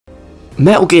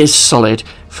Metal Gear Solid,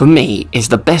 for me, is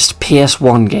the best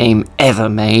PS1 game ever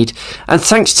made, and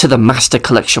thanks to the Master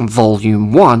Collection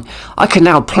Volume 1, I can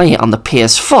now play it on the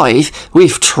PS5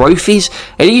 with trophies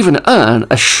and even earn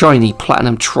a shiny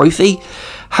Platinum trophy.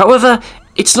 However,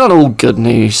 it's not all good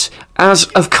news, as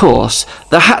of course,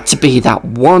 there had to be that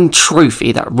one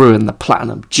trophy that ruined the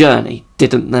Platinum journey,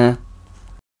 didn't there?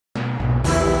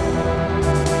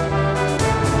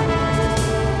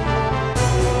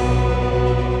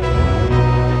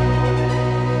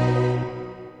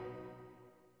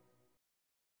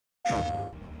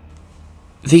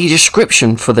 The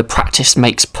description for the Practice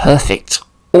Makes Perfect,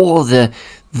 or the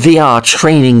VR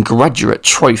Training Graduate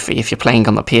Trophy if you're playing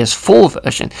on the PS4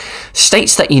 version,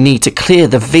 states that you need to clear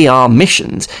the VR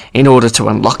missions in order to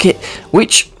unlock it,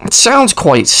 which sounds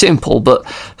quite simple, but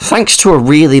thanks to a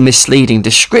really misleading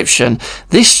description,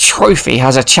 this trophy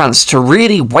has a chance to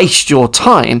really waste your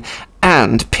time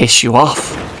and piss you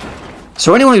off.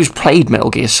 So anyone who's played Metal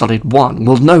Gear Solid 1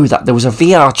 will know that there was a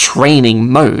VR training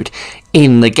mode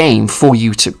in the game for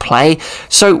you to play.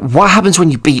 So what happens when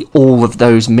you beat all of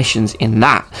those missions in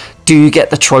that? Do you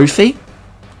get the trophy?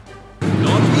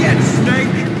 Not yet,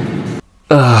 Snake!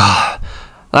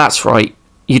 That's right.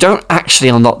 You don't actually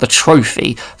unlock the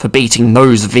trophy for beating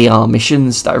those VR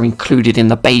missions that are included in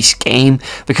the base game,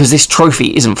 because this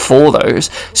trophy isn't for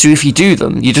those. So if you do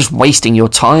them, you're just wasting your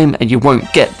time and you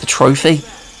won't get the trophy.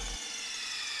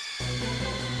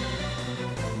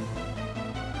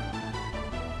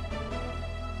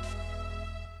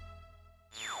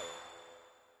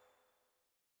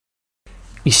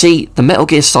 You see, the Metal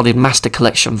Gear Solid Master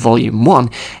Collection Volume 1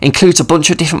 includes a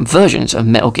bunch of different versions of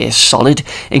Metal Gear Solid,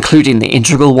 including the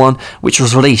Integral one, which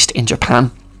was released in Japan.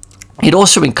 It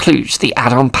also includes the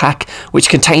add-on pack, which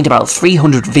contained about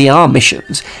 300 VR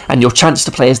missions, and your chance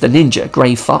to play as the ninja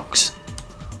Grey Fox.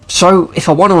 So, if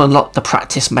I want to unlock the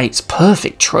Practice Makes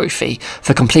Perfect trophy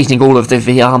for completing all of the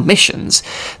VR missions,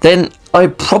 then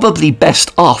I'm probably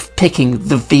best off picking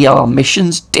the VR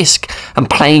missions disc and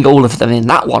playing all of them in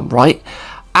that one, right?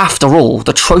 After all,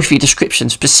 the trophy description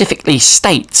specifically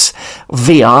states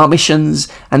VR missions,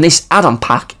 and this add-on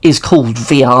pack is called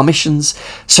VR missions,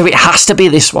 so it has to be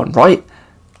this one, right?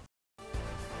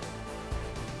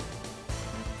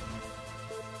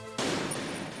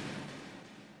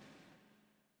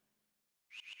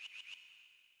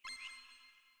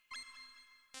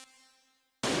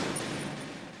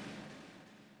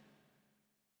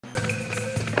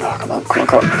 Oh, come on, come on,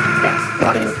 come on.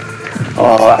 Got him.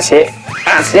 Oh, that's it.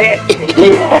 That's it.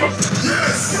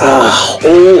 Yes. All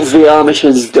VR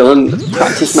missions done.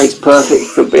 Practice Makes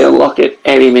Perfect could be unlocked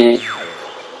any minute.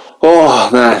 Oh,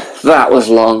 man. That was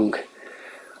long.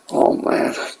 Oh,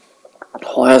 man.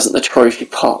 Why hasn't the trophy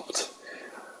popped?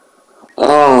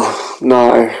 Oh,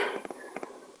 no.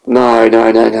 No,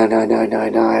 no, no, no, no, no, no,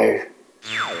 no.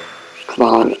 Come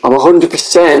on. I'm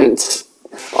 100%.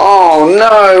 Oh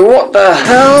no, what the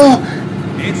hell?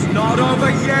 It's not over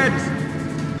yet!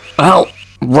 Well,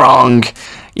 wrong.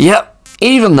 Yep,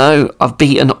 even though I've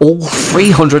beaten all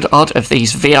 300 odd of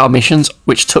these VR missions,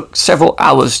 which took several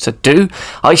hours to do,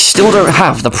 I still don't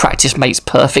have the Practice Makes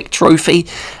Perfect trophy.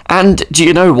 And do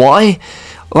you know why?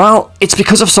 Well, it's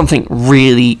because of something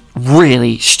really,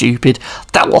 really stupid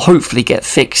that will hopefully get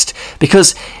fixed.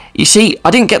 Because, you see,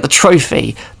 I didn't get the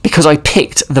trophy because I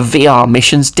picked the VR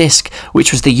Missions disc,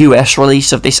 which was the US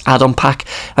release of this add-on pack,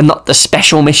 and not the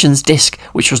Special Missions disc,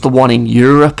 which was the one in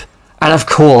Europe. And of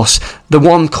course, the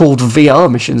one called VR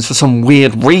Missions, for some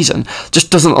weird reason,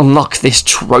 just doesn't unlock this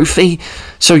trophy.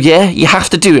 So yeah, you have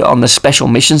to do it on the Special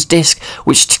Missions disc,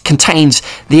 which contains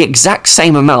the exact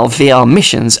same amount of VR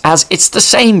missions as it's the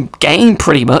same game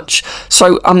pretty much.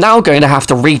 So I'm now going to have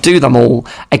to redo them all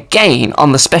again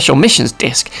on the Special Missions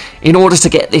disc in order to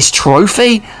get this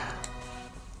trophy.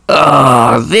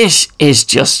 This is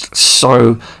just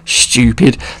so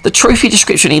stupid. The trophy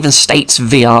description even states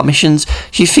VR missions.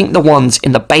 Do you think the ones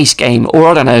in the base game, or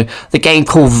I don't know, the game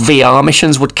called VR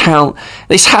missions would count?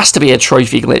 This has to be a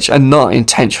trophy glitch and not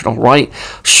intentional, right?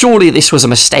 Surely this was a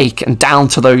mistake and down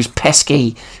to those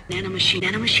pesky nanomachines,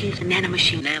 nanomachines,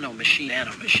 nanomachines, nanomachines,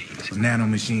 nanomachines,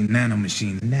 Nanomachine,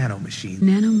 nanomachine, nanomachine.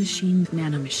 nanomachines,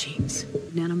 nanomachines,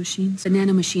 nanomachines, the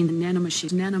nanomachine, the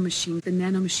nanomachines, nanomachines, the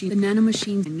nanomachine, the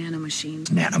nanomachines, the nanomachines,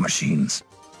 Nanomachines.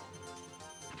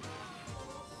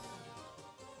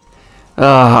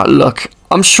 Look,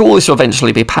 I'm sure this will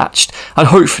eventually be patched, and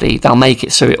hopefully they'll make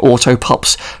it so it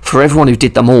auto-pops for everyone who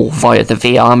did them all via the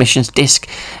VR missions disc,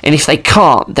 and if they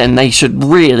can't, then they should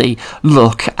really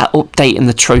look at updating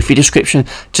the trophy description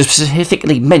to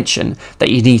specifically mention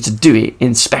that you need to do it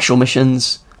in special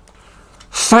missions.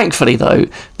 Thankfully though,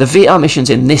 the VR missions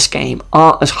in this game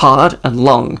aren't as hard and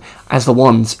long as the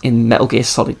ones in Metal Gear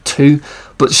Solid 2,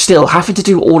 but still, having to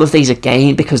do all of these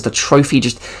again because the trophy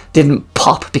just didn't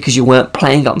pop because you weren't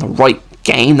playing on the right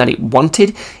game that it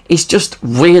wanted is just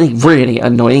really, really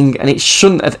annoying, and it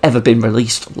shouldn't have ever been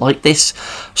released like this.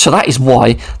 So that is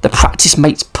why the Practice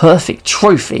Makes Perfect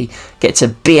trophy gets a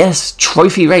BS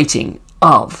trophy rating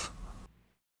of